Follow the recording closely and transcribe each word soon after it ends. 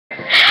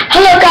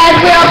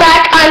guys, we are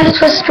back on the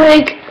twist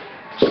twig,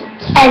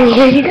 and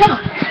here you go.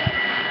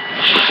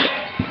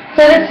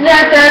 So this is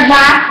our third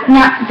lap.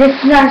 No, this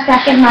is our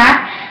second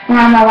lap. We're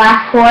on the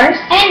last course.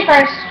 And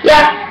first.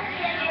 Yep.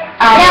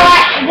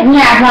 We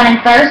have one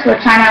in first.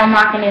 We're trying to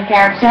unlock a new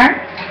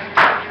character.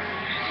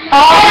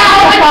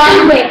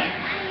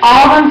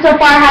 All of them so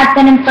far have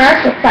been in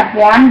first, except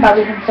one, but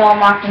we can still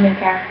unlock a new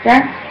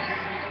character.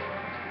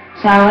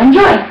 So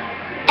enjoy.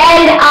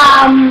 And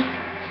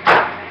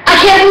I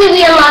can't believe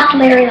we unlocked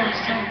Larry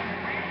last time.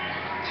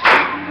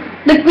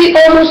 Like we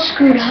almost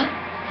screwed up.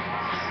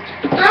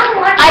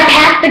 I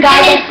passed the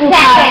guy in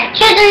second.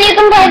 Children, you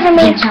can play for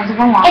me. In terms of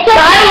unlock. It's okay.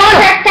 I want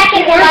our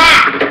second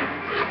lap.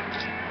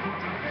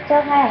 It's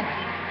okay.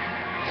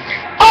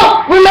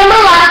 Oh, remember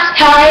last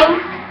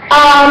time?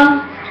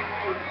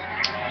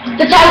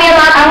 The time we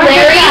unlocked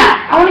Larry?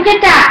 I want to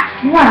get that.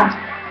 No.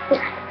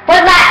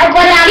 What lap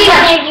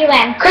did you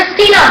in?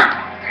 Christina.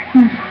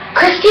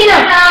 Christina.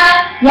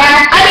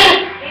 Yes. I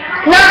mean,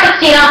 not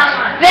Christina.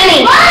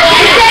 Vinny.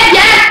 He said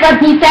yes, but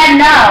he said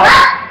no.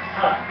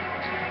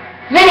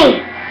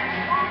 Vinny.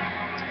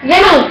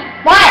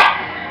 What?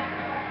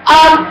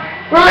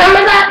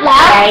 Remember that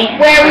lap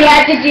where we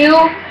had to do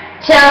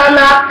to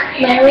unlock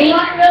Larry?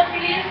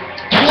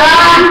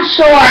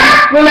 Sure.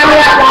 Remember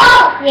that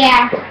lap?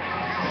 Yeah.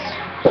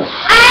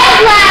 I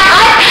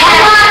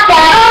passed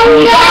that. Oh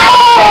no!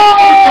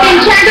 In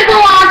charge of the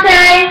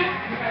latte.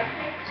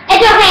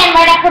 It's okay, I'm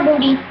right up her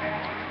booty.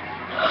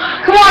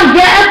 Come on,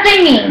 get a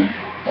thingy.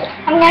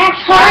 I'm gonna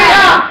Hurry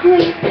up.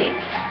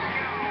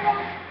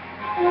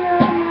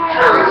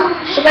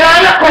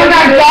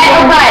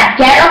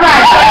 Get a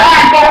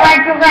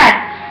red.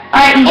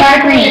 Alright, you got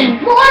a green.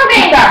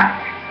 Green.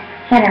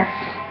 Hit her.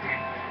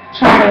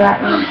 Try to let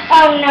me.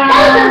 Oh no. That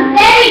was a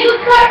very good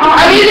card.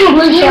 I'm using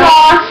blue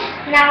shell.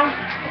 No.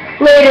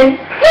 Later.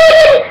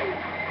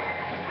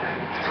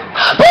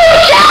 Blue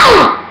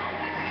shell!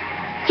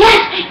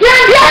 Yes! Do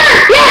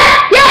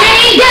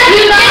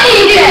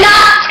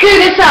not screw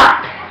this up.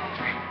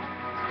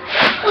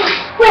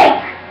 Wait.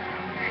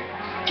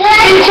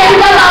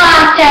 Vincenzo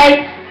Latte,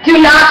 do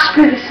not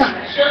screw this up.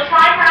 She'll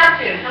try not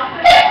to. Don't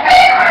put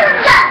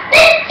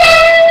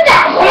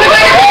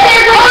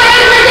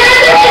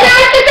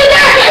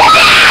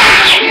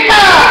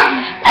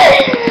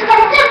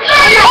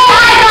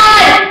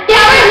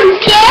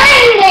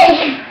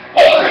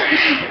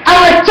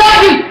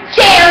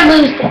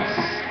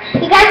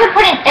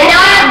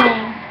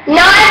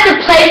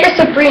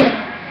Sabrina.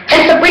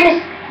 And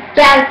Sabrina's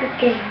bad at this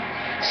game.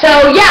 So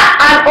yeah,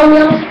 I'm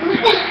only on the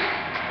second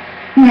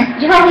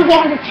lap. You only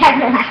get on the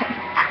second lap.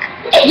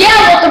 Yeah,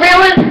 well Sabrina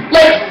was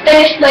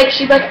finished,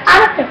 she's like, I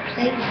don't have to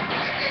play this.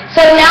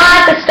 So now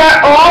I have to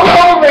start all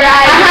over.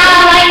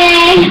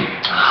 Lightning!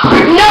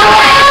 No!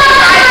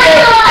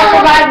 I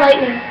survived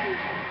lightning.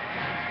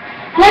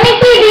 Let me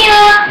see,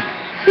 Dina!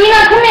 Dina,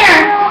 come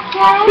here!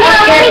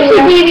 Let me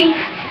see, baby.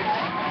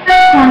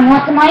 Come on, you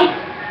want the mic?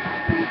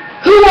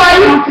 Who won?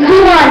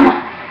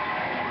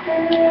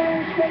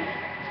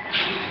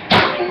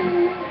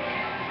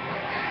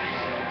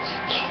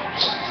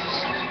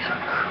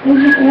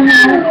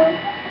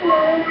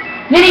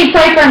 Vinny,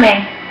 play for me.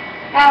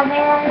 Oh,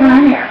 there. Come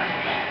on here.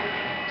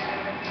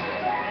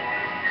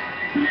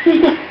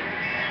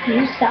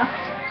 You suck.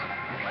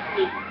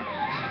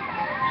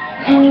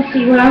 Let me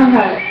see what I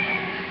heard.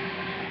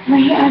 My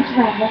hands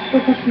red. Let's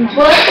look at some.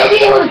 Will I be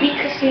able to beat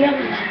Christina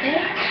with nothing?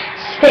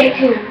 Stay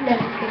tuned. No,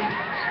 I'm kidding.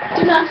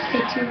 Do not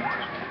stay tuned.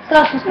 Go,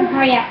 Kristen,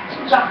 hurry up.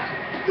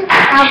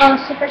 I'll go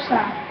super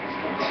slow.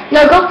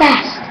 No, go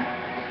fast.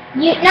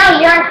 You're in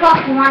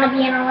 12th. You want to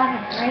be in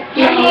 11th, right?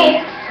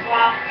 Yeah.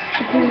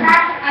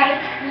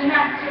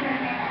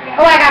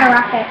 Oh, I got a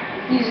rocket.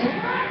 Use it.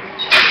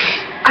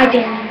 I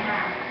dare you.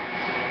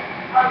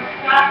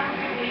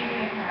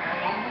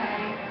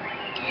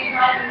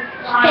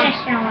 Finish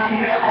your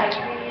 11th.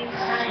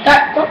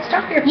 Don't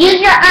stop your... Use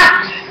your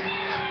ups.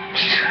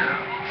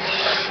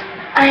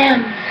 I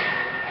am.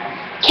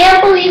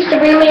 Can't believe the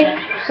remake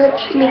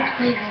coach me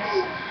play this.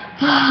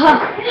 I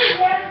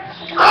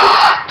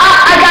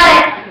got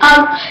it.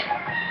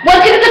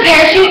 Once you get the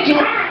parachute,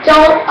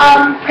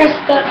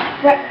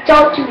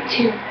 don't do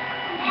two.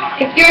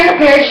 If you're in the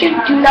parachute,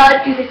 do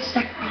not do the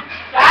second one.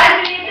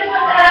 Guys, we need to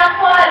put that on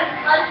pause.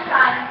 It's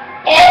lunchtime.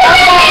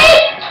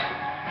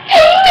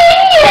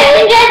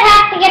 You just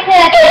have to get to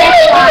that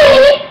finish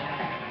line.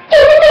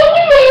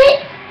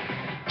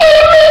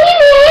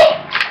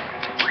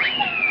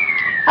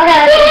 Okay,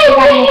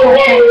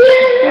 let's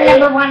see.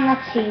 Number one,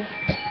 let's see.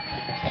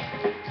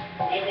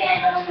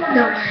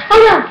 No. Oh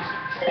no.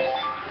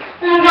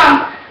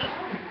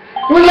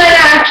 We might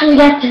actually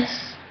get this.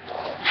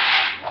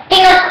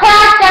 Fingers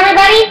crossed,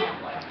 everybody.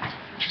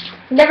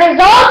 The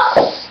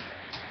results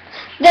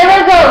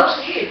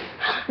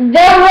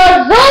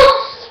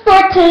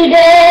for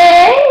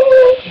today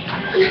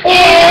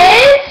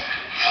is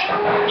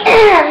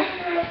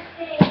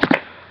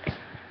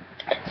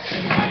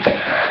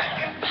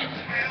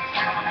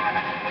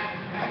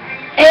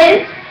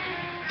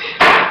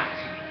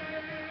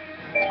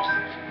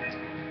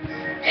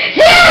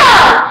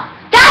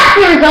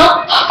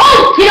result.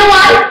 Oh, you know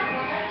what?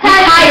 You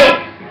tied it.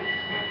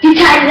 You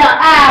tied it up.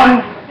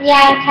 Yeah,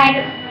 I tied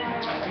it.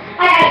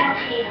 I got no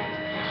key.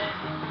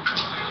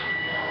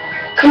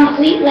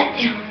 Complete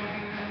letdown.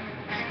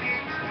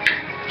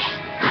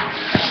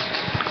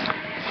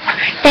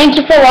 Thank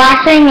you for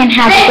watching and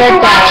have a Thanks good for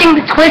day. watching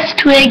the Twist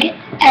Twig,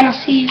 and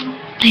I'll see you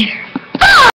later.